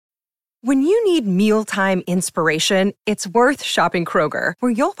When you need mealtime inspiration, it's worth shopping Kroger,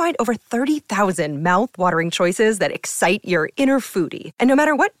 where you'll find over 30,000 mouth-watering choices that excite your inner foodie. And no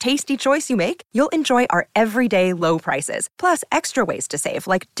matter what tasty choice you make, you'll enjoy our everyday low prices, plus extra ways to save,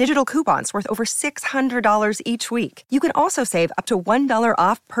 like digital coupons worth over $600 each week. You can also save up to $1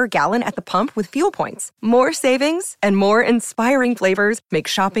 off per gallon at the pump with fuel points. More savings and more inspiring flavors make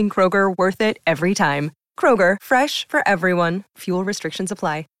shopping Kroger worth it every time. Kroger, fresh for everyone. Fuel restrictions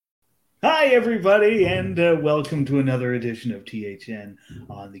apply. Hi, everybody, and welcome to another edition of THN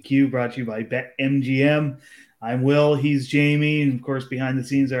on the Q, brought to you by BetMGM. I'm Will, he's Jamie, and of course, behind the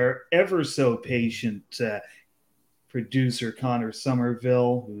scenes, our ever so patient producer, Connor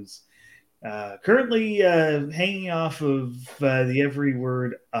Somerville, who's currently hanging off of the every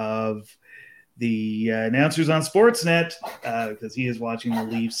word of the announcers on Sportsnet because he is watching the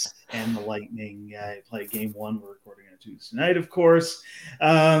Leafs and the Lightning play Game 1. We're recording on Tuesday night, of course.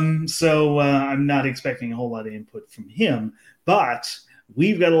 So I'm not expecting a whole lot of input from him, but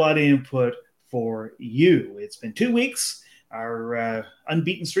we've got a lot of input for you. It's been 2 weeks. Our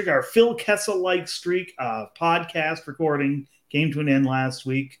unbeaten streak, our Phil Kessel-like streak of podcast recording came to an end last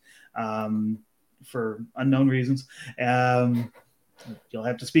week for unknown reasons. You'll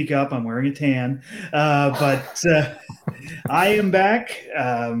have to speak up. I'm wearing a tan. But I am back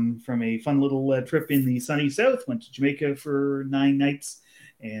from a fun little trip in the sunny south. Went to Jamaica for 9 nights,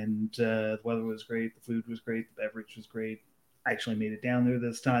 and the weather was great. The food was great. The beverage was great. I actually made it down there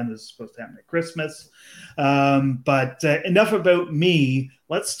this time. This is supposed to happen at Christmas. But enough about me.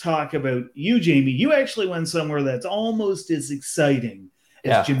 Let's talk about you, Jamie. You actually went somewhere that's almost as exciting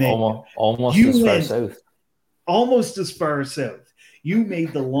as Jamaica. Almost as far south. Almost as far south. You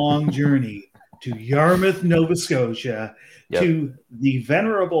made the long journey to Yarmouth, Nova Scotia, to the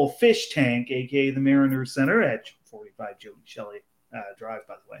venerable fish tank, a.k.a. the Mariners Center at 45 Jody Shelley Drive,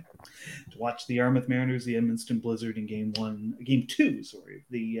 by the way, to watch the Yarmouth Mariners, the Edmundston Blizzard in Game 2,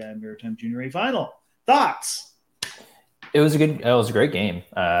 the Maritime Junior A final. Thoughts? It was a great game.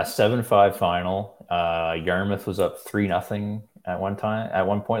 7-5 final. Yarmouth was up 3-0 at one point.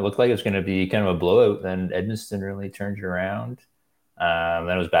 It looked like it was going to be kind of a blowout. Then Edmundston really turned it around. Then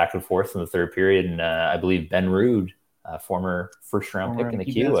it was back and forth in the third period, and I believe Ben Rood, former first-round pick in the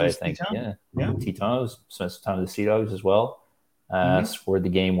Q, I think. Teton spent some time with the Sea Dogs as well. Scored the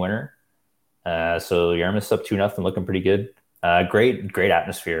game winner. So Yarmouth's up 2-0, looking pretty good. Great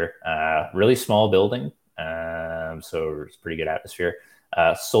atmosphere. Really small building, so it's pretty good atmosphere.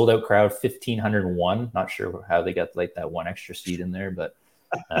 Sold out crowd, 1,501. Not sure how they got like that one extra seat in there, but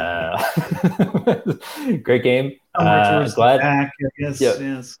great game. Glad. Back, I guess.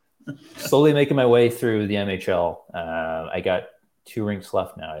 Yes. Slowly making my way through the MHL. I got 2 rinks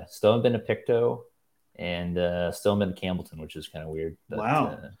left now. I still haven't been to Pictou, and still haven't been to Campbellton, which is kind of weird. But,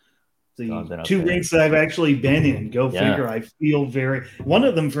 wow. The 2 rinks that I've actually been in. Go figure. I feel one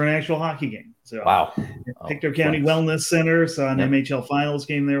of them for an actual hockey game. So, wow. Pictou County Wellness Center, saw an MHL Finals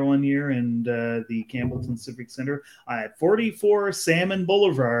game there one year, and the Campbellton Civic Center at 44 Salmon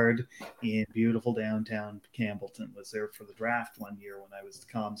Boulevard in beautiful downtown Campbellton. Was there for the draft one year when I was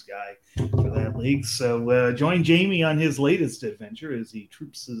the comms guy for that league. So join Jamie on his latest adventure as he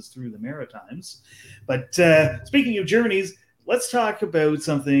troopses through the Maritimes. But speaking of journeys, let's talk about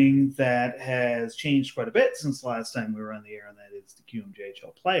something that has changed quite a bit since the last time we were on the air, and that is the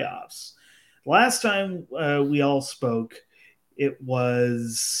QMJHL playoffs. Last time we all spoke, it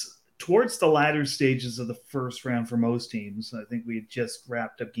was towards the latter stages of the first round for most teams. I think we had just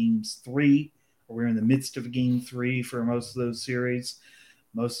wrapped up Games 3, or we were in the midst of Game 3 for most of those series.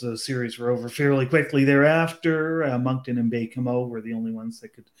 Most of those series were over fairly quickly thereafter. Moncton and Baie-Comeau were the only ones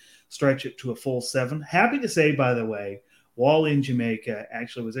that could stretch it to a full 7. Happy to say, by the way, while in Jamaica,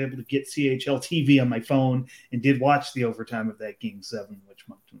 actually was able to get CHL TV on my phone and did watch the overtime of that Game 7, which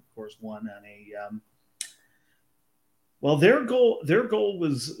Moncton, of course, won on a their goal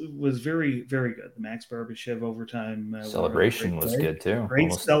was very, very good. The Max Barbashev overtime celebration was good too.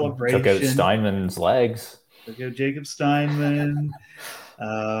 Great celebration. Took out Steinman's legs. Took out Jacob Steinman. Had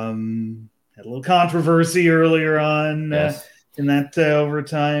a little controversy earlier on. Yes. In that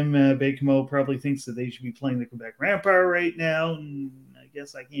overtime, Baie-Comeau probably thinks that they should be playing the Quebec Rampart right now, and I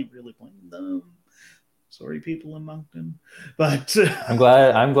guess I can't really blame them. Sorry, people in Moncton, but I'm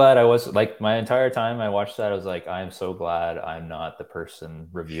glad I was like my entire time I watched that. I was like, I'm so glad I'm not the person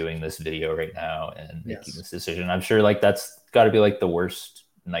reviewing this video right now and making this decision. I'm sure like that's got to be like the worst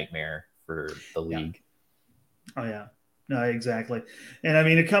nightmare for the league. Oh yeah, no, exactly. And I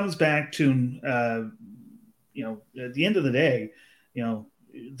mean, it comes back to. At the end of the day,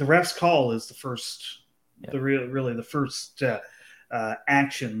 the ref's call is the first, really the first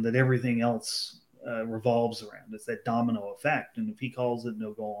action that everything else revolves around. It's that domino effect. And if he calls it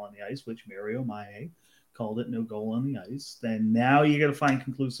no goal on the ice, which Mario Maie called it no goal on the ice, then now you got to find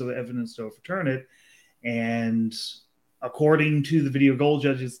conclusive evidence to overturn it. And according to the video goal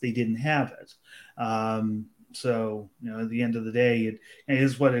judges, they didn't have it. So, at the end of the day, it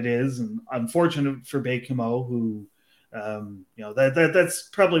is what it is. And unfortunate for Baie-Comeau, who, that's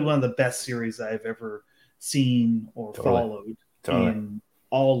probably one of the best series I've ever seen or followed in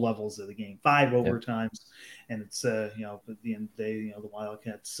all levels of the game. 5 overtimes. And it's, at the end of the day, the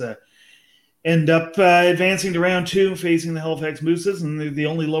Wildcats end up advancing to round 2, facing the Halifax Mooses, and they're the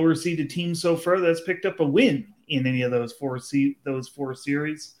only lower seeded team so far that's picked up a win in any of those four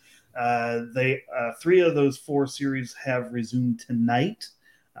series. 3 of those 4 series have resumed tonight.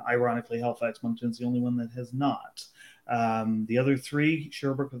 Ironically, Halifax Moncton's the only one that has not. The other 3,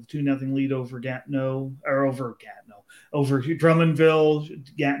 Sherbrooke with a 2-0 lead over Drummondville,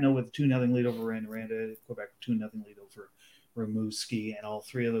 Gatineau with a 2-0 lead over Randa, Quebec 2-0 lead over Rimouski, and all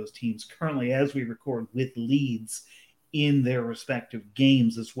 3 of those teams currently, as we record, with leads in their respective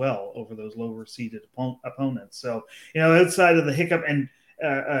games as well over those lower seeded opponents. So, outside of the hiccup and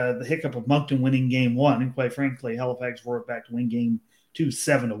the hiccup of Moncton winning game 1, and quite frankly, Halifax roared back to win game 2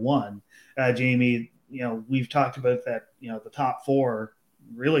 7-1. Jamie, we've talked about that, the top 4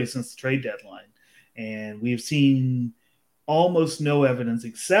 really since the trade deadline, and we've seen almost no evidence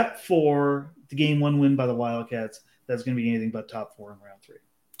except for the game 1 win by the Wildcats that's going to be anything but top 4 in round 3.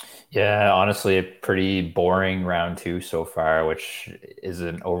 Yeah, honestly, a pretty boring round 2 so far, which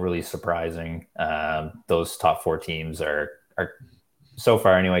isn't overly surprising. Those top 4 teams are so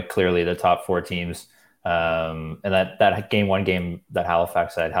far anyway, clearly the top 4 teams. And that game 1 game that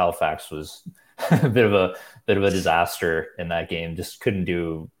Halifax had, Halifax was a bit of a disaster in that game. Just couldn't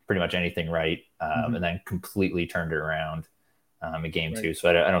do pretty much anything right, and then completely turned it around in game 2. So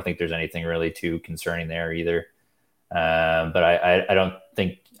I don't think there's anything really too concerning there either. But I don't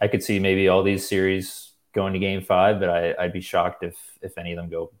think I could see maybe all these series going to game 5, but I'd be shocked if any of them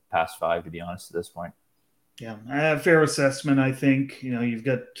go past 5, to be honest, at this point. Yeah, fair assessment, I think. You've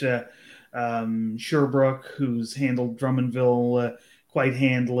got Sherbrooke, who's handled Drummondville quite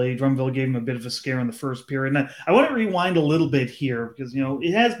handily. Drummondville gave him a bit of a scare in the first period. And I want to rewind a little bit here because,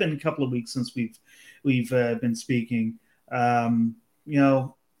 it has been a couple of weeks since we've been speaking.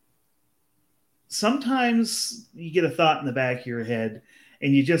 Sometimes you get a thought in the back of your head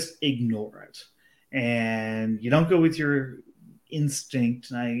and you just ignore it. And you don't go with your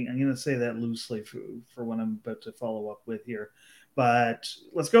instinct. And I'm going to say that loosely for what I'm about to follow up with here. But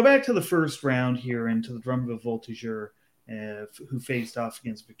let's go back to the first round here and to the Drummondville Voltigeurs, who faced off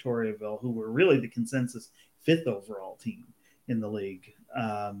against Victoriaville, who were really the consensus 5th overall team in the league.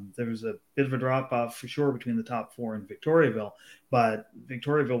 There was a bit of a drop-off for sure between the top 4 and Victoriaville, but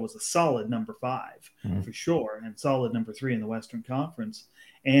Victoriaville was a solid number 5 for sure, and solid number 3 in the Western Conference.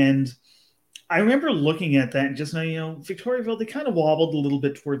 And I remember looking at that and just now, Victoriaville, they kind of wobbled a little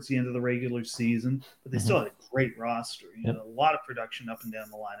bit towards the end of the regular season, but they still had a great roster. A lot of production up and down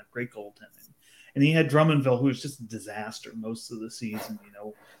the lineup, great goaltending. And he had Drummondville, who was just a disaster most of the season,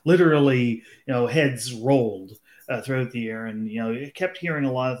 literally, heads rolled throughout the year. And, you kept hearing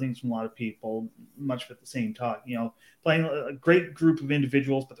a lot of things from a lot of people, much of the same talk, playing a great group of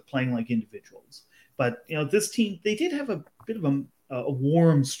individuals, but they're playing like individuals. But, this team, they did have a bit of a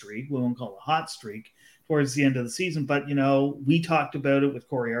warm streak. We won't call it a hot streak towards the end of the season. But, we talked about it with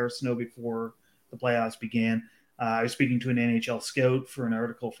Corey Arsenault before the playoffs began. I was speaking to an NHL scout for an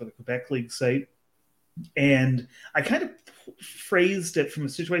article for the Quebec League site. And I kind of phrased it from a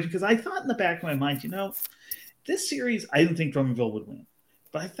situation because I thought in the back of my mind, this series, I didn't think Drummondville would win.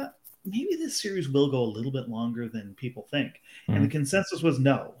 But I thought maybe this series will go a little bit longer than people think. And the consensus was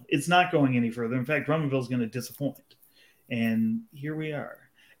no, it's not going any further. In fact, Drummondville is going to disappoint. And here we are.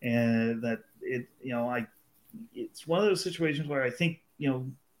 And that it's one of those situations where I think, not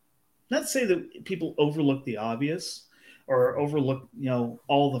to say that people overlook the obvious or overlook,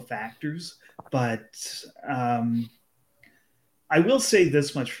 all the factors, but I will say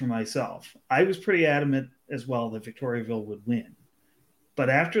this much for myself. I was pretty adamant as well that Victoriaville would win. But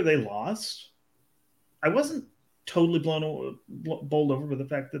after they lost, I wasn't totally bowled over by the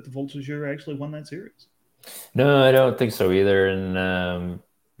fact that the Voltigeurs actually won that series. No, I don't think so either. And,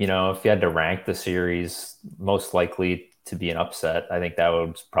 if you had to rank the series most likely to be an upset, I think that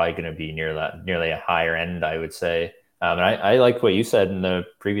was probably going to be nearly a higher end, I would say. And I like what you said in the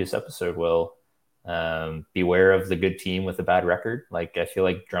previous episode, Will. Beware of the good team with a bad record. Like, I feel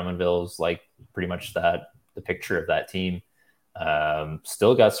like Drummondville's like pretty much the picture of that team.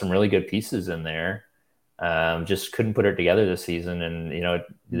 Still got some really good pieces in there. Just couldn't put it together this season. And,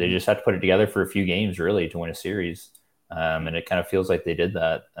 they just had to put it together for a few games really to win a series. And it kind of feels like they did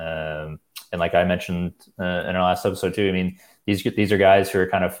that. And like I mentioned in our last episode too, I mean, these are guys who are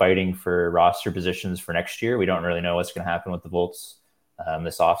kind of fighting for roster positions for next year. We don't really know what's going to happen with the Volts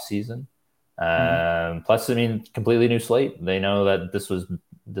this off season. Plus, I mean, completely new slate. They know that this was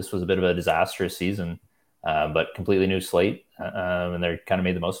a bit of a disastrous season, but completely new slate, and they're kind of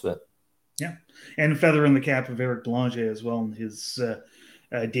made the most of it. Yeah, and feather in the cap of Eric Belanger as well in his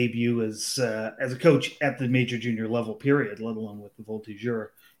debut as a coach at the major junior level period, let alone with the Voltigeur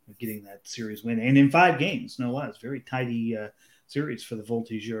getting that series win, and in 5 games, no less. Very tidy series for the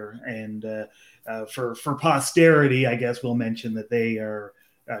Voltigeur, and for posterity, I guess we'll mention that they are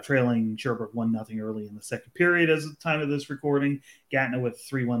trailing Sherbrooke 1-0 early in the second period as of the time of this recording. Gatineau with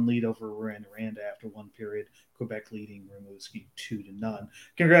a 3-1 lead over Rouyn-Noranda after one period. Quebec leading Rimouski 2-0.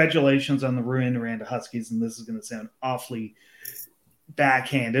 Congratulations on the Rouyn-Noranda Huskies, and this is going to sound awfully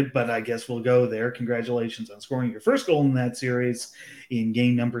backhanded, but I guess we'll go there. Congratulations on scoring your first goal in that series in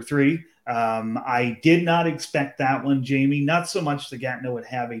game number 3. I did not expect that one, Jamie. Not so much that Gatineau would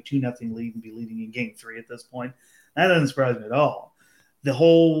have a 2-0 lead and be leading in game 3 at this point. That doesn't surprise me at all. The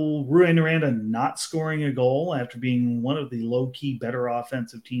whole Rouyn-Noranda not scoring a goal after being one of the low-key better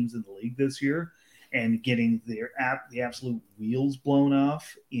offensive teams in the league this year and getting the absolute wheels blown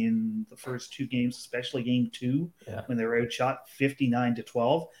off in the first 2 games, especially game 2, when they were outshot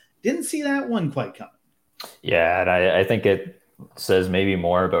 59-12. Didn't see that one quite coming. Yeah, and I think it says maybe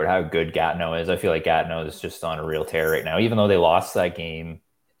more about how good Gatineau is. I feel like Gatineau is just on a real tear right now. Even though they lost that game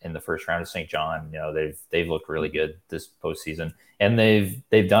in the first round of St. John, they've looked really good this postseason, and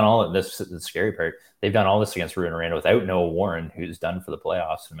they've done all of this. The scary part, they've done all this against Rouyn-Noranda without Noah Warren, who's done for the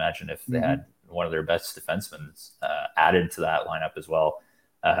playoffs. Imagine if they had one of their best defensemen added to that lineup as well.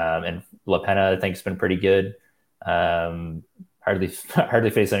 And LaPena, I think, has been pretty good. Hardly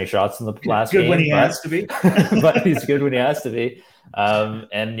faced any shots in the last game. Good when he has to be. But he's good when he has to be.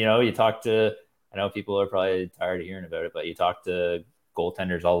 And, you talk to, I know people are probably tired of hearing about it, but you talk to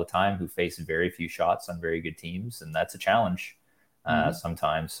goaltenders all the time who face very few shots on very good teams, and that's a challenge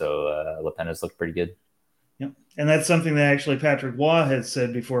sometimes. So LaPena's looked pretty good. Yep. And that's something that actually Patrick Waugh has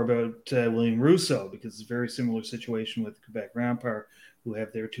said before about William Rousseau, because it's a very similar situation with Quebec Rampart, who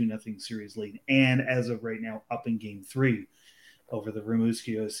have their 2-0 series lead, and as of right now, up in game 3 over the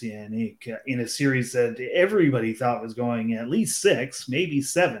Rimouski Oceanique in a series that everybody thought was going at least 6, maybe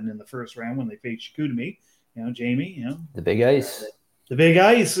 7 in the first round when they faced Chicoutimi. Jamie, the big ice. The big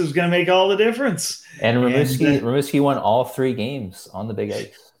ice is going to make all the difference. And Rimouski won all 3 games on the big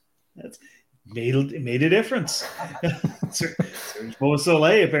ice. That's made a difference. Serge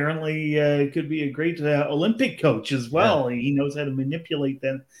Beausoleil apparently could be a great Olympic coach as well. Yeah. He knows how to manipulate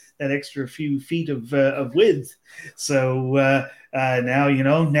that extra few feet of width. So now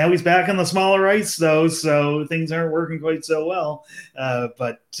he's back on the smaller ice though, so things aren't working quite so well.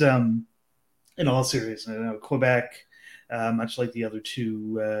 But in all seriousness, Quebec, much like the other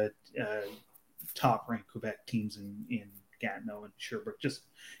 2 top-ranked Quebec teams in Gatineau and Sherbrooke, just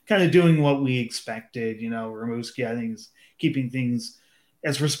kind of doing what we expected. Rimouski, I think, is keeping things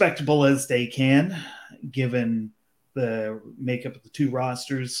as respectable as they can, given the makeup of the 2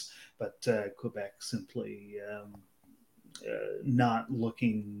 rosters. But Quebec simply not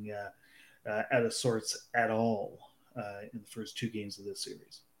looking out of sorts at all in the first 2 games of this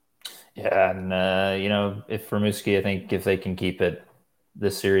series. Yeah, and if Rimouski, I think if they can keep it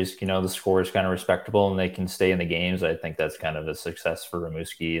this series, the score is kind of respectable and they can stay in the games, I think that's kind of a success for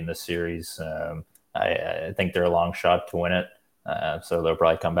Rimouski in this series. I think they're a long shot to win it. So they'll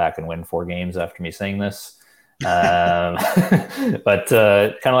probably come back and win 4 games after me saying this. But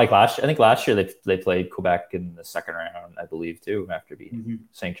kind of like last year, I think last year they played Quebec in the second round, I believe, too, after beating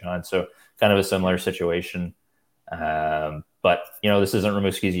St. John. So kind of a similar situation. But this isn't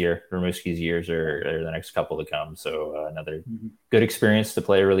Rimouski's year. Rimouski's years are the next couple to come. So another good experience to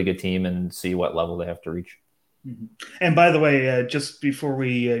play a really good team and see what level they have to reach. And by the way, just before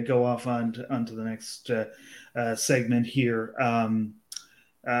we go off onto the next segment here,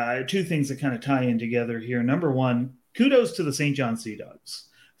 2 things that kind of tie in together here. Number one, kudos to the St. John Sea Dogs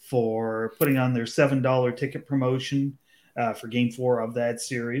for putting on their $7 ticket promotion for Game 4 of that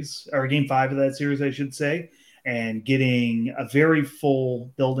series, or Game 5 of that series, I should say. And getting a very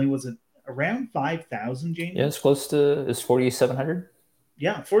full building. Was it around 5,000, James? Yeah, it's close to, it's 4,700.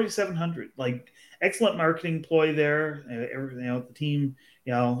 Yeah, 4,700. Like, excellent marketing ploy there. The team,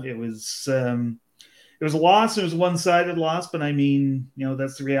 it was a loss. It was a one-sided loss, but I mean,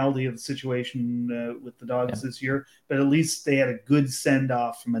 that's the reality of the situation with the Dogs this year. But at least they had a good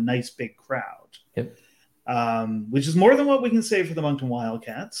send-off from a nice big crowd. Yep. which is more than what we can say for the Moncton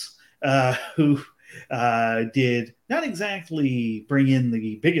Wildcats, who did not exactly bring in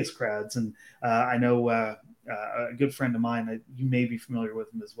the biggest crowds. And I know a good friend of mine, you may be familiar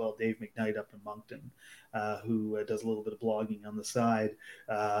with him as well, Dave McKnight up in Moncton, who does a little bit of blogging on the side.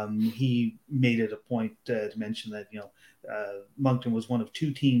 He made it a point to mention that, Moncton was one of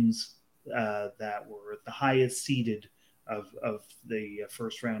two teams that were the highest seeded of the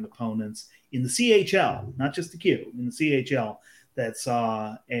first round opponents in the CHL, not just the Q, in the CHL, that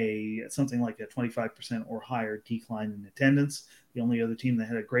saw something like a 25% or higher decline in attendance. The only other team that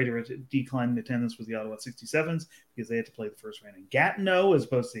had a greater decline in attendance was the Ottawa 67s, because they had to play the first round in Gatineau as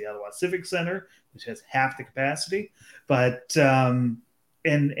opposed to the Ottawa Civic Center, which has half the capacity. But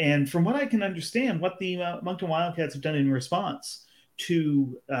and from what I can understand, what the Moncton Wildcats have done in response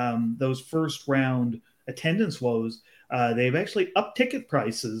to those first round attendance woes, they've actually upped ticket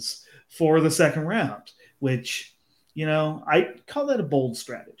prices for the second round, which, I call that a bold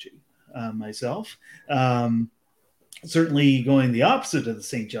strategy myself. Certainly going the opposite of the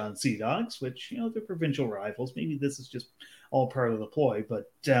St. John Sea Dogs, which, they're provincial rivals. Maybe this is just all part of the ploy.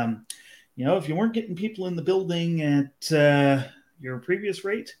 But, if you weren't getting people in the building at your previous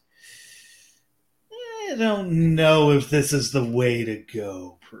rate, I don't know if this is the way to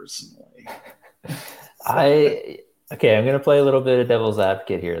go, personally. Okay, I'm going to play a little bit of devil's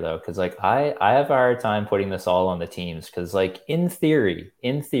advocate here, though, because I have a hard time putting this all on the teams, because in theory,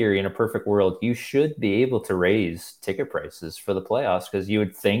 in a perfect world, you should be able to raise ticket prices for the playoffs, because you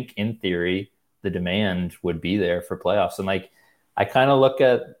would think, in theory, the demand would be there for playoffs. And I kind of look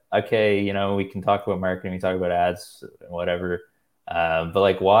at, okay, we can talk about marketing, we talk about ads, whatever,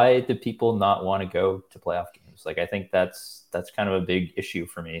 but why do people not want to go to playoff games? I think that's kind of a big issue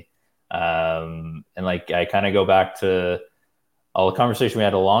for me. And I kind of go back to all the conversation we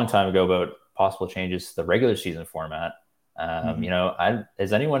had a long time ago about possible changes to the regular season format.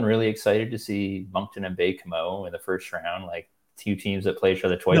 Is anyone really excited to see Moncton and Baie-Comeau in the first round, two teams that play each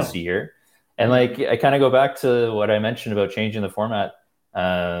other twice a year? And I kind of go back to what I mentioned about changing the format.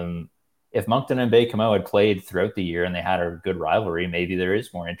 If Moncton and Baie-Comeau had played throughout the year and they had a good rivalry, maybe there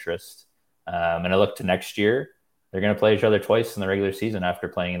is more interest. And I look to next year, they're going to play each other twice in the regular season after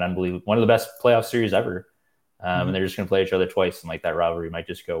playing an unbelievable, one of the best playoff series ever. And they're just going to play each other twice, and that rivalry might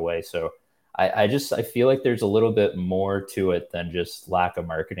just go away. So I feel like there's a little bit more to it than just lack of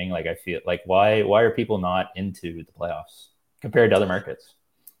marketing. I feel why are people not into the playoffs compared to other markets?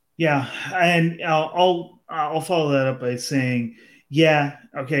 Yeah, and I'll follow that up by saying, yeah,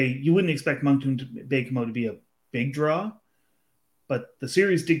 okay, you wouldn't expect Moncton to Baie-Comeau to be a big draw, but the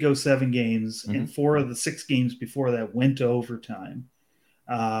series did go 7 games, and 4 of the 6 games before that went to overtime.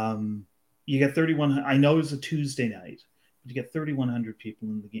 You get 31. I know it was a Tuesday night, but you get 3,100 people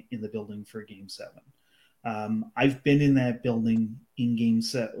in the building for Game 7. I've been in that building in Game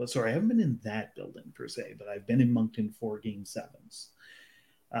 7. Sorry, I haven't been in that building per se, but I've been in Moncton for Game 7s.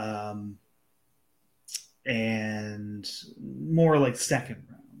 And more like second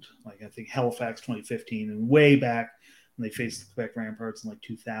round. I think Halifax 2015 and way back when they faced the Quebec Ramparts in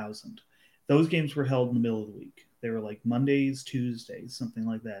 2000. Those games were held in the middle of the week. They were Mondays, Tuesdays, something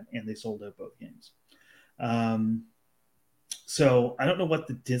like that, and they sold out both games. So I don't know what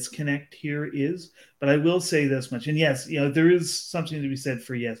the disconnect here is, but I will say this much. And yes, there is something to be said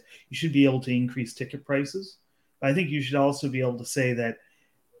for, yes, you should be able to increase ticket prices. But I think you should also be able to say that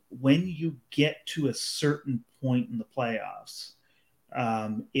when you get to a certain point in the playoffs,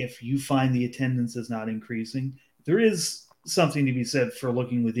 if you find the attendance is not increasing, there is something to be said for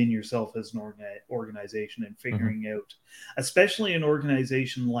looking within yourself as an organization and figuring out, especially an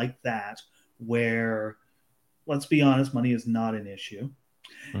organization like that, where, let's be honest, money is not an issue,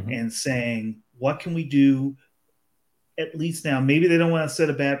 and saying, what can we do at least now? Maybe they don't want to set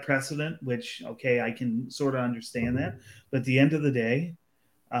a bad precedent, which, okay, I can sort of understand that. But at the end of the day,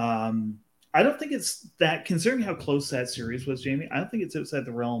 I don't think it's that, considering how close that series was, Jamie, I don't think it's outside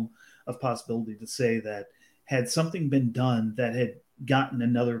the realm of possibility to say that had something been done that had gotten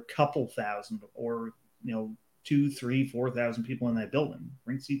another couple thousand or, 2, 3, 4,000 people in that building,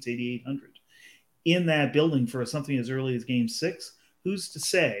 ring seats 8,800 in that building for something as early as Game 6, who's to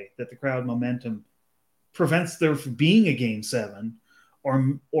say that the crowd momentum prevents there from being a Game 7,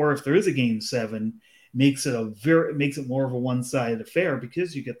 or if there is a Game 7, makes it more of a one-sided affair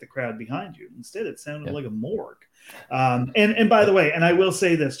because you get the crowd behind you. Instead, it sounded like a morgue. And by the way, and I will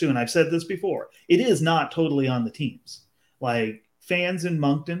say this too, and I've said this before, it is not totally on the teams. Fans in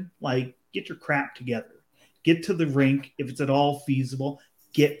Moncton, get your crap together. Get to the rink. If it's at all feasible,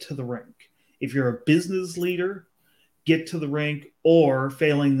 get to the rink. If you're a business leader, get to the rink, or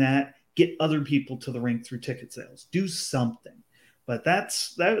failing that, get other people to the rink through ticket sales. Do something. But that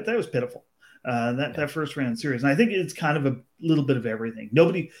was pitiful. That first round series. And I think it's kind of a little bit of everything.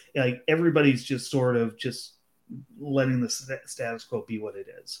 Everybody's just sort of just letting the status quo be what it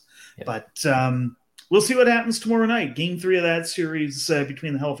is. Yeah. But we'll see what happens tomorrow night. Game 3 of that series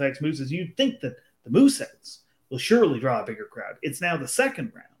between the Halifax Mooses. You'd think that the Mooseheads will surely draw a bigger crowd. It's now the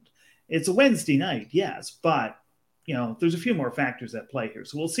second round. It's a Wednesday night, yes, but there's a few more factors at play here.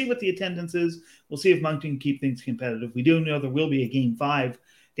 So we'll see what the attendance is. We'll see if Moncton can keep things competitive. We do know there will be a Game 5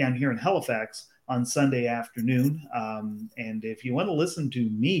 down here in Halifax on Sunday afternoon. And if you want to listen to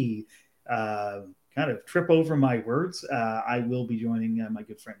me kind of trip over my words, I will be joining my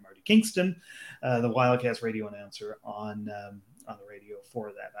good friend Marty Kingston, the Wildcats radio announcer, on the radio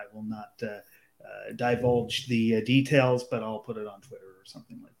for that. I will not divulge the details, but I'll put it on Twitter or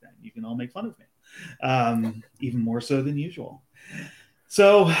something like that. You can all make fun of me, even more so than usual.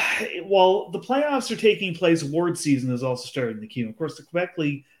 So while the playoffs are taking place, award season has also started in the Q. Of course, the Quebec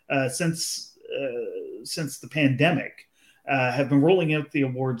League, since the pandemic, have been rolling out the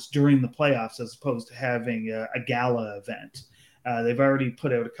awards during the playoffs as opposed to having a gala event. They've already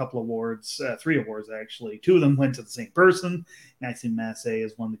put out a couple awards, 3 awards actually. 2 of them went to the same person. Maxime Massé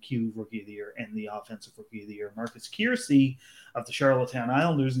has won the Q Rookie of the Year and the Offensive Rookie of the Year. Marcus Kiersey of the Charlottetown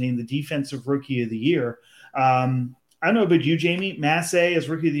Islanders named the Defensive Rookie of the Year. I don't know about you, Jamie. Massé as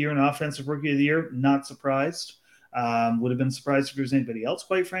Rookie of the Year and Offensive Rookie of the Year, not surprised. Would have been surprised if there was anybody else,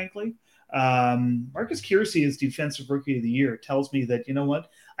 quite frankly. Marcus Kiersey as Defensive Rookie of the Year tells me that, you know what,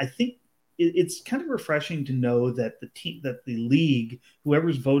 I think it's kind of refreshing to know that the league,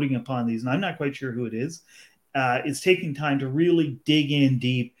 whoever's voting upon these, and I'm not quite sure who it is taking time to really dig in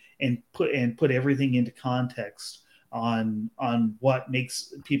deep and put everything into context on what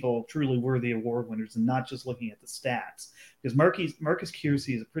makes people truly worthy award winners, and not just looking at the stats. Because Marcus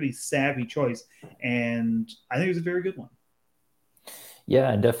Kiersey is a pretty savvy choice, and I think it's a very good one.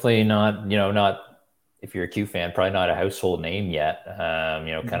 Yeah, definitely not. If you're a Q fan, probably not a household name yet.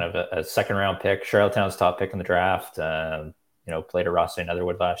 Kind of a second round pick, Charlottetown's top pick in the draft. Played at Ross St.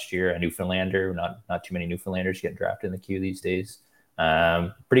 Netherwood last year, a Newfoundlander. Not too many Newfoundlanders getting drafted in the Q these days.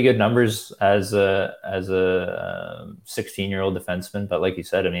 Pretty good numbers as a 16-year-old defenseman. But like you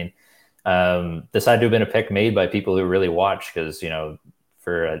said, I mean, this had to have been a pick made by people who really watch, because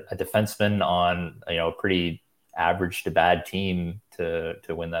for a defenseman on a pretty average to bad team to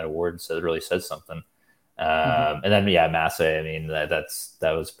win that award, so it really says something. And then Massé, I mean, that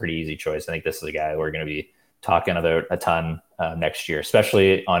was a pretty easy choice. I think this is a guy we're going to be talking about a ton next year,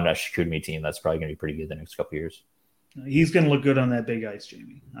 especially on a Chicoutimi team that's probably going to be pretty good the next couple of years. He's going to look good on that big ice,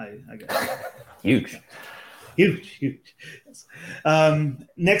 Jamie. I guess. Huge. Yes.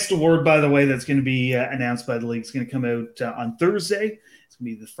 Next award, by the way, that's going to be announced by the league is going to come out on Thursday. It's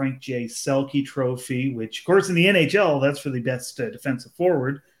going to be the Frank J. Selke Trophy, which, of course, in the NHL, that's for the best defensive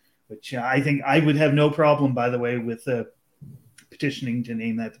forward, which I think I would have no problem, by the way, with petitioning to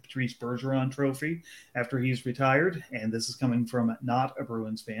name that the Patrice Bergeron Trophy after he's retired. And this is coming from not a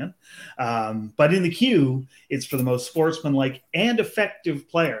Bruins fan. But in the Q, it's for the most sportsmanlike and effective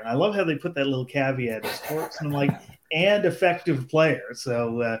player. And I love how they put that little caveat, sportsmanlike and effective player.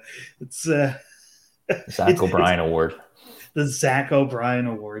 So it's Zach O'Brien Award. The Zach O'Brien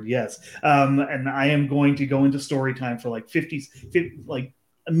Award, yes. And I am going to go into story time for like 50 like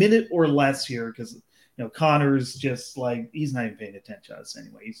a minute or less here, because Connor's just like, he's not even paying attention to us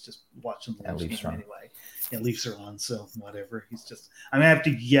anyway. He's just watching the Leafs game anyway. Yeah, Leafs are on, so whatever. I'm gonna have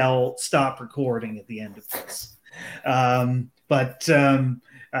to yell stop recording at the end of this. But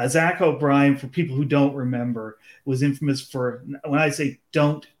Zach O'Brien, for people who don't remember, was infamous for, when I say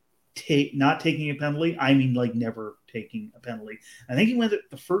not taking a penalty, I mean like never taking a penalty. I think he went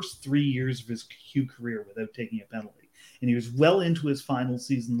the first 3 years of his Q career without taking a penalty, and he was well into his final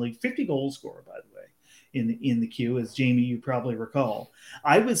season league. 50 goal scorer, by the way, in the Q, as Jamie, you probably recall.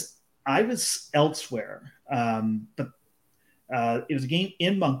 I was elsewhere, but it was a game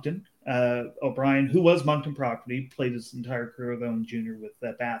in Moncton. O'Brien, who was Moncton property, played his entire career though in junior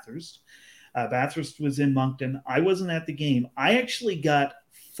with Bathurst. Bathurst was in Moncton. I wasn't at the game. I actually got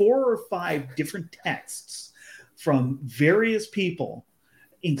 4 or 5 different texts from various people,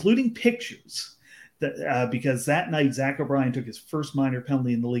 including pictures, because that night Zach O'Brien took his first minor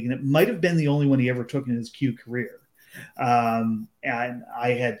penalty in the league, and it might have been the only one he ever took in his Q career. And I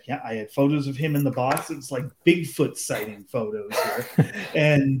had photos of him in the box. It was like Bigfoot sighting photos here,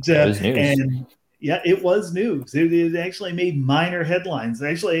 and yeah, it was news. It actually made minor headlines.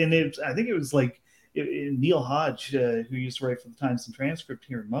 Actually, and I think it was like Neil Hodge, who used to write for the Times and Transcript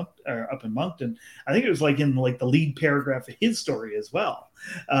here in up in Moncton, I think it was like in like the lead paragraph of his story as well.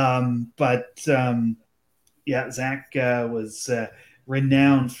 Yeah, Zach was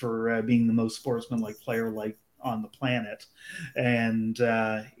renowned for being the most sportsmanlike player like on the planet, and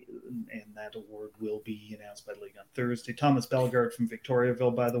that award will be announced by the league on Thursday. Thomas Bellegarde from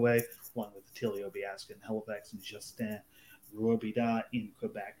Victoriaville, by the way, along with Tilio Biasca in Halifax and Justin Robida in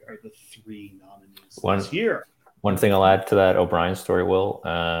Quebec, are the 3 nominees this year. One thing I'll add to that O'Brien story, Will.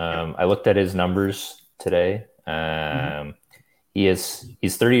 I looked at his numbers today. He's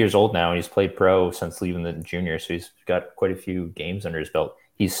 30 years old now, and he's played pro since leaving the junior, so he's got quite a few games under his belt.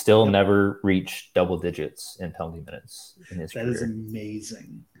 He's still never reached double digits in penalty minutes in his career. That is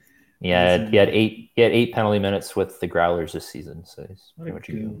amazing. Yeah, he had 8 penalty minutes with the Growlers this season, so he's pretty much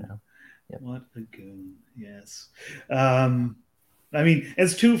a goon now. Yep. What a goon! Yes, I mean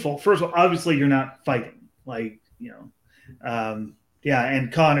it's twofold. First of all, obviously you're not fighting, and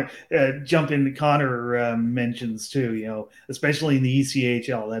Connor Connor mentions too, especially in the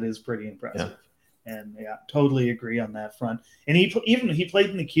ECHL, that is pretty impressive. Yeah. And totally agree on that front. And he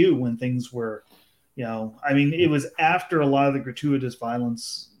played in the Q when things were, it was after a lot of the gratuitous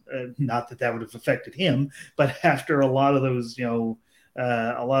violence. Not that would have affected him, but after a lot of those, a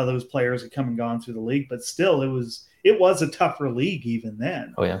lot of those players had come and gone through the league. But still, it was a tougher league even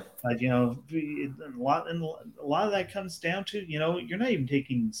then. Oh yeah. But a lot of that comes down to you're not even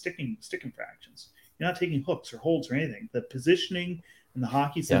taking stick infractions. You're not taking hooks or holds or anything. The positioning and the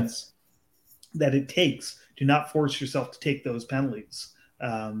hockey sense that it takes to not force yourself to take those penalties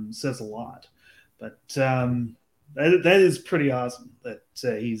says a lot. But that is pretty awesome that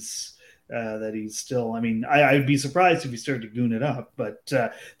he's still. I mean, I'd be surprised if he started to goon it up, but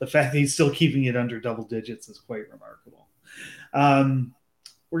the fact that he's still keeping it under double digits is quite remarkable.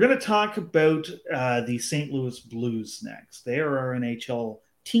 We're going to talk about the St. Louis Blues next. They are our NHL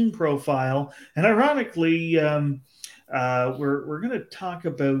team profile, and ironically, we're going to talk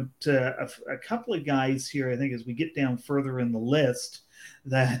about a couple of guys here. I think as we get down further in the list,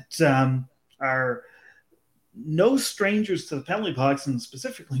 that are no strangers to the penalty box, and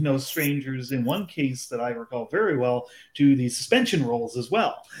specifically no strangers in one case that I recall very well to the suspension rules as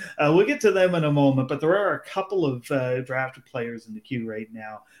well. We'll get to them in a moment, but there are a couple of drafted players in the queue right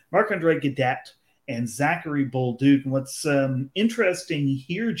now. Marc-Andre Gaudette and Zachary Bolduc. And what's interesting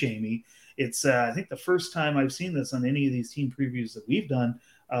here, Jamie, it's I think the first time I've seen this on any of these team previews that we've done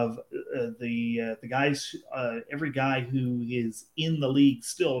of the guys, every guy who is in the league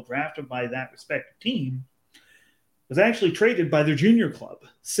still drafted by that respective team was actually traded by their junior club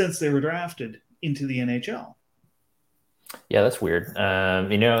since they were drafted into the NHL. Yeah, that's weird.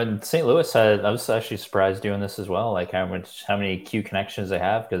 In St. Louis, I was actually surprised doing this as well. Like how many Q connections they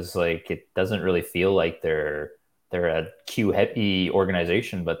have, because like it doesn't really feel like they're a Q heavy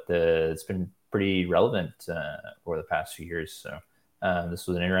organization, but it's been pretty relevant over the past few years. So this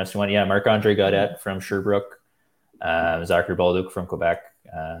was an interesting one. Yeah, Marc-Andre Gaudette from Sherbrooke, Zachary Bolduc from Quebec,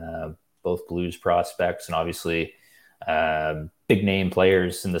 both Blues prospects, and obviously big name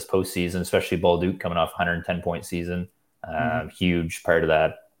players in this postseason, especially Bolduc coming off 110-point season. Huge part of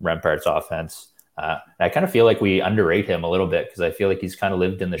that Remparts offense. I kind of feel like we underrate him a little bit, because I feel like he's kind of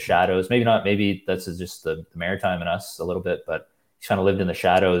lived in the shadows. Maybe not. Maybe that's just the Maritime in us a little bit, but he's kind of lived in the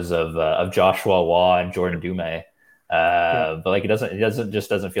shadows of Joshua Waugh and Jordan Dumais. But like it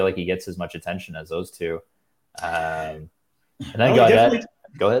doesn't feel like he gets as much attention as those two. And then go ahead.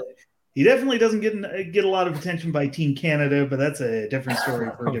 He definitely doesn't get a lot of attention by Team Canada, but that's a different story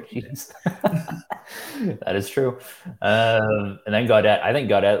for a different day. That is true. And then Gaudette, I think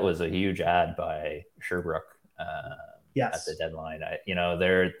Gaudette was a huge ad by Sherbrooke at the deadline.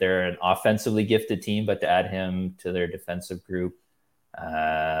 They're an offensively gifted team, but to add him to their defensive group,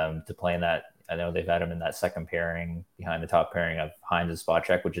 to play in that, I know they've had him in that second pairing behind the top pairing of Hines and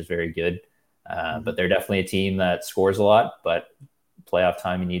Spacek, which is very good. But they're definitely a team that scores a lot, but playoff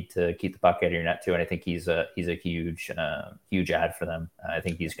time, you need to keep the puck out of your net too. And I think he's a huge ad for them. I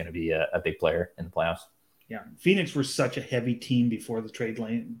think he's going to be a big player in the playoffs. Yeah. Phoenix were such a heavy team before the trade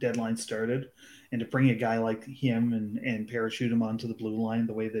deadline started. And to bring a guy like him and parachute him onto the blue line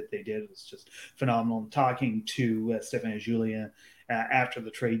the way that they did was just phenomenal. And talking to Stéphane Julien after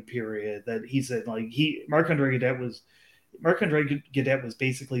the trade period, that he said Marc-Andre Gaudette was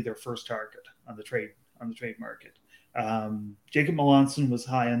basically their first target on the trade market. Jacob Melanson was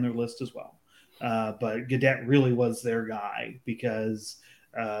high on their list as well. But Gaudette really was their guy because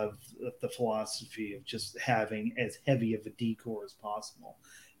of the philosophy of just having as heavy of a decor as possible.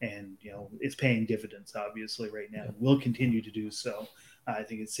 And, it's paying dividends, obviously, right now. Will continue to do so. I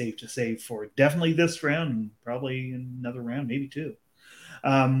think it's safe to say for definitely this round and probably another round, maybe two.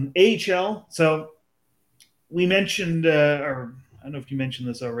 AHL. So we mentioned, or I don't know if you mentioned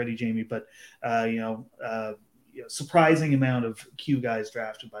this already, Jamie, but surprising amount of Q guys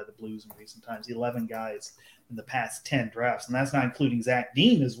drafted by the Blues in recent times. 11 guys in the past 10 drafts, and that's not including Zach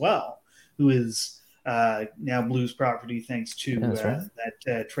Dean as well, who is now Blues property thanks to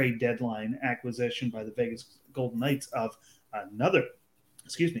that trade deadline acquisition by the Vegas Golden Knights of another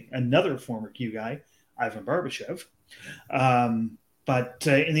former Q guy, Ivan Barbashev. But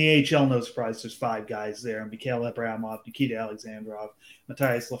in the AHL, no surprise, there's 5 guys there: Mikhail Abramov, Nikita Alexandrov,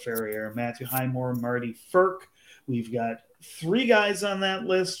 Matthias Laferriere, Matthew Highmore, Marty Ferk. We've got 3 guys on that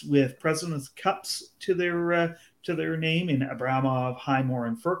list with President's Cups to their name in Abramov, Highmore,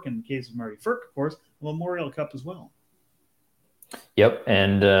 and Ferk. In the case of Marty Ferk, of course, a Memorial Cup as well. Yep,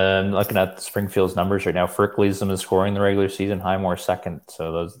 and looking at Springfield's numbers right now, Ferk leads them in scoring the regular season, Highmore second.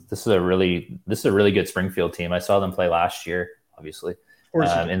 So this is a really good Springfield team. I saw them play last year, obviously,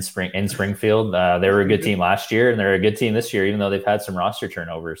 in Springfield. They were a good team last year, and they're a good team this year, even though they've had some roster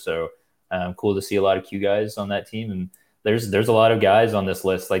turnover. So cool to see a lot of Q guys on that team. And there's a lot of guys on this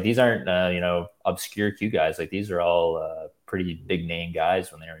list. Like, these aren't obscure Q guys. Like, these are all pretty big name guys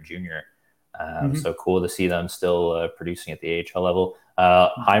when they were in junior. So cool to see them still producing at the AHL level.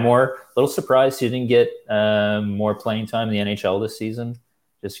 Highmore, a little surprised he didn't get more playing time in the NHL this season,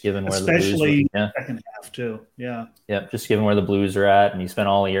 just given where especially the second half too. Yeah, just given where the Blues are at, and he spent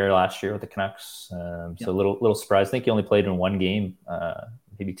all year last year with the Canucks. So a little surprised. I think he only played in 1 game,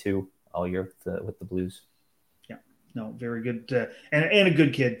 maybe 2 all year with the Blues. Yeah, no, very good, and a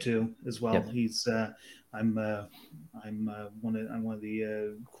good kid too as well. Yep. He's I'm one of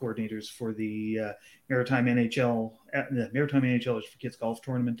the coordinators for the Maritime NHL, the Maritime NHLers for Kids Golf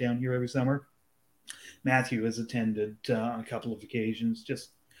Tournament down here every summer. Matthew has attended on a couple of occasions. Just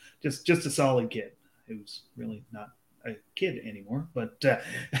a solid kid who's really not a kid anymore, but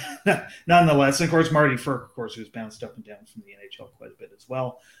nonetheless. And of course, Marty Ferk, of course, who's bounced up and down from the NHL quite a bit as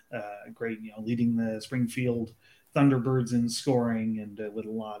well. Great, leading the Springfield Thunderbirds in scoring, and with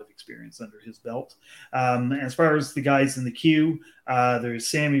a lot of experience under his belt. As far as the guys in the queue, there's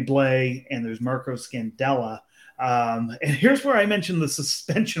Sammy Blais and there's Marco Scandella. And here's where I mentioned the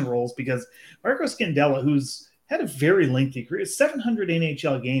suspension rules, because Marco Scandella, who's had a very lengthy career, 700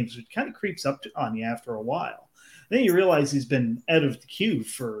 NHL games, which kind of creeps up on you after a while. Then you realize he's been out of the queue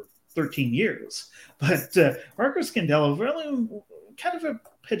for 13 years. But Marco Scandella, really kind of a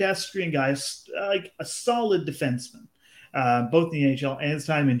pedestrian guy, like a solid defenseman, both in the NHL and his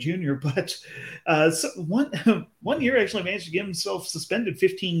time in junior. But so one year actually managed to get himself suspended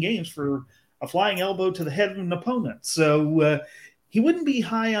 15 games for a flying elbow to the head of an opponent. So he wouldn't be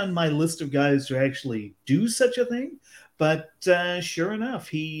high on my list of guys to actually do such a thing. But sure enough,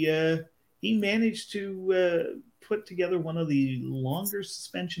 he managed to put together one of the longer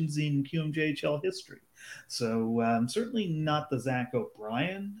suspensions in QMJHL history. So certainly not the Zach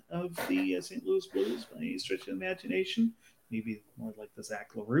O'Brien of the St. Louis Blues by any stretch of the imagination. Maybe more like the Zach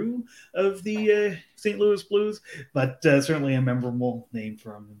LaRue of the St. Louis Blues, but certainly a memorable name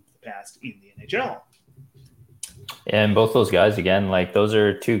from the past in the NHL. And both those guys, again, like, those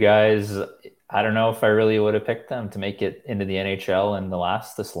are 2 guys, I don't know if I really would have picked them to make it into the NHL and to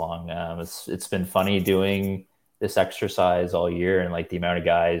last this long. It's been funny doing this exercise all year, and like the amount of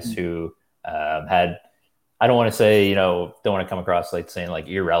guys who had, I don't want to say, don't want to come across like saying like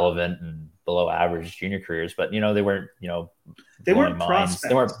irrelevant and below average junior careers, but they weren't, they weren't prospects.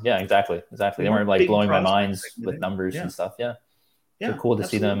 They weren't, exactly. They weren't like blowing my minds with numbers and stuff. Yeah. So cool to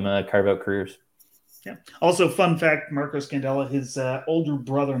see them carve out careers. Yeah. Also, fun fact: Marco Scandella, his older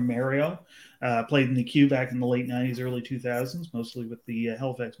brother Mario, played in the Q back in the late '90s, early 2000s, mostly with the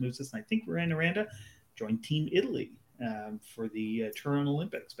Halifax Mooses, and I think Miranda joined Team Italy for the Turin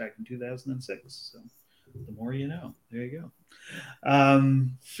Olympics back in 2006. So the more you know. There you go.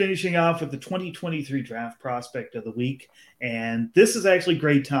 Finishing off with the 2023 draft prospect of the week. And this is actually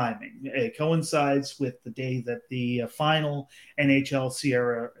great timing. It coincides with the day that the final NHL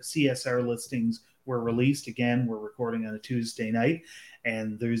CSR listings were released. Again, we're recording on a Tuesday night.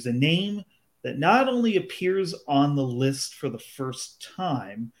 And there's a name that not only appears on the list for the first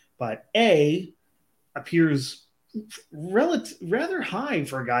time, but appears rather high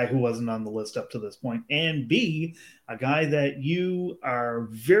for a guy who wasn't on the list up to this point, and B, a guy that you are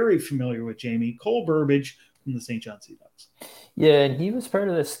very familiar with, Jamie, Cole Burbage from the St. John Sea Dogs. Yeah, and he was part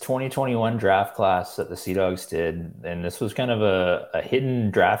of this 2021 draft class that the Sea Dogs did, and this was kind of a hidden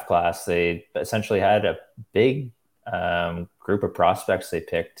draft class. They essentially had a big group of prospects they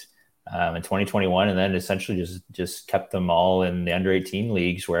picked in 2021, and then essentially just kept them all in the under 18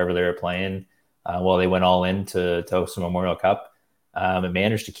 leagues wherever they were playing while they went all in to host the Memorial Cup. And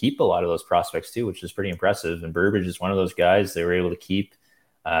managed to keep a lot of those prospects too, which is pretty impressive. And Burbage is one of those guys they were able to keep.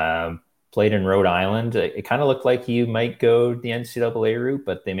 Played in Rhode Island. It kind of looked like he might go the NCAA route,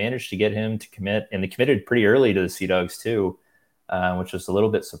 but they managed to get him to commit, and they committed pretty early to the Sea Dogs too, which was a little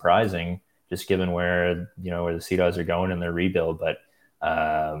bit surprising, just given where the Sea Dogs are going in their rebuild. But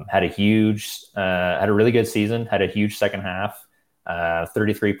had a really good season, had a huge second half,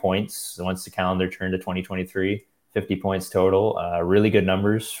 33 points once the calendar turned to 2023, 50 points total, really good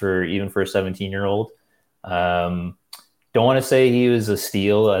numbers for a 17-year-old. Don't want to say he was a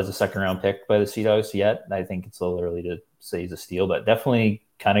steal as a second-round pick by the Sea Dogs yet. I think it's a little early to say he's a steal, but definitely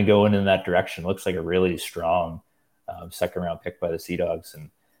kind of going in that direction. Looks like a really strong second-round pick by the Sea Dogs.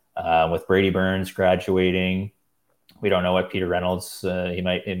 And with Brady Burns graduating, we don't know what Peter Reynolds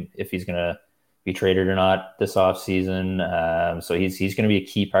if he's going to be traded or not this offseason. So he's going to be a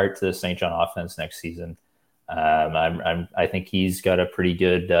key part to the St. John offense next season. I think he's got a pretty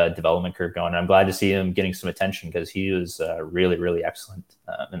good development curve going. I'm glad to see him getting some attention because he was really, really excellent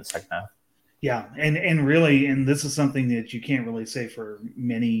in the second half. Yeah, and really, and this is something that you can't really say for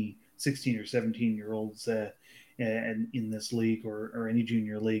many 16 or 17-year-olds in this league or any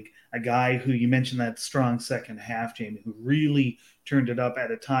junior league. A guy who you mentioned that strong second half, Jamie, who really turned it up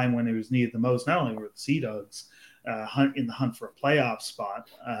at a time when it was needed the most. Not only were the Sea Dogs in the hunt for a playoff spot,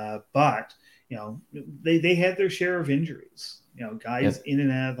 but they had their share of injuries. Guys in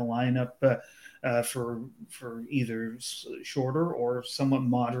and out of the lineup for either shorter or somewhat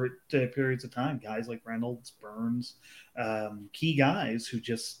moderate periods of time. Guys like Reynolds, Burns, key guys who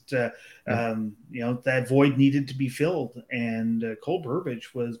just that void needed to be filled. And Cole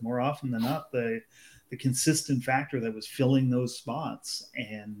Burbage was more often than not the consistent factor that was filling those spots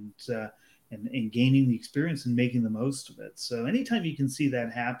and gaining the experience and making the most of it. So anytime you can see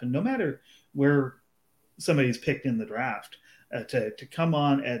that happen, no matter where somebody's picked in the draft, to come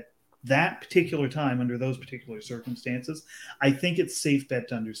on at that particular time under those particular circumstances, I think it's safe bet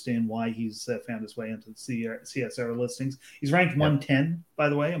to understand why he's found his way into the CSR listings. He's ranked 110, by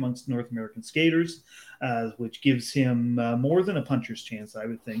the way, amongst North American skaters, which gives him more than a puncher's chance, I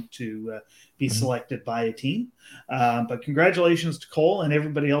would think, to be selected by a team. But congratulations to Cole and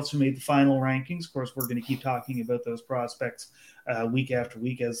everybody else who made the final rankings. Of course, we're going to keep talking about those prospects week after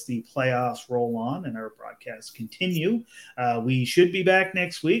week as the playoffs roll on and our broadcasts continue. We should be back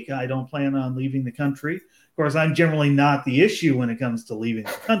next week. I don't plan on leaving the country. Of course, I'm generally not the issue when it comes to leaving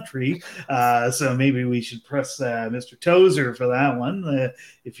the country. So maybe we should press Mr. Tozer for that one.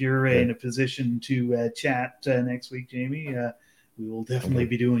 If you're in a position to chat next week, Jamie, we will definitely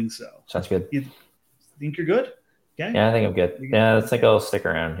be doing so. Sounds good. You think you're good? Okay. Yeah, I think I'm good. Yeah, I think I'll stick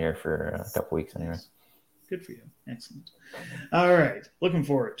around here for a couple weeks anyway. Good for you. Excellent. All right. Looking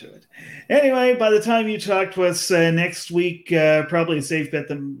forward to it. Anyway, by the time you talk to us next week, probably a safe bet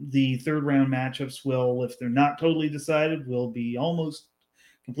the third round matchups will, if they're not totally decided, will be almost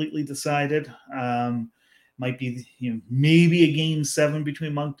completely decided. Might be, maybe a game 7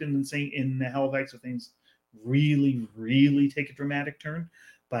 between Moncton and Halifax if things really, really take a dramatic turn.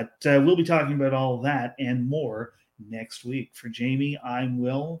 But we'll be talking about all of that and more next week. For Jamie, I'm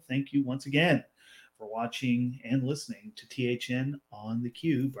Will. Thank you once again for watching and listening to THN on the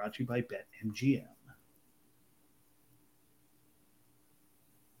Q, brought to you by BetMGM.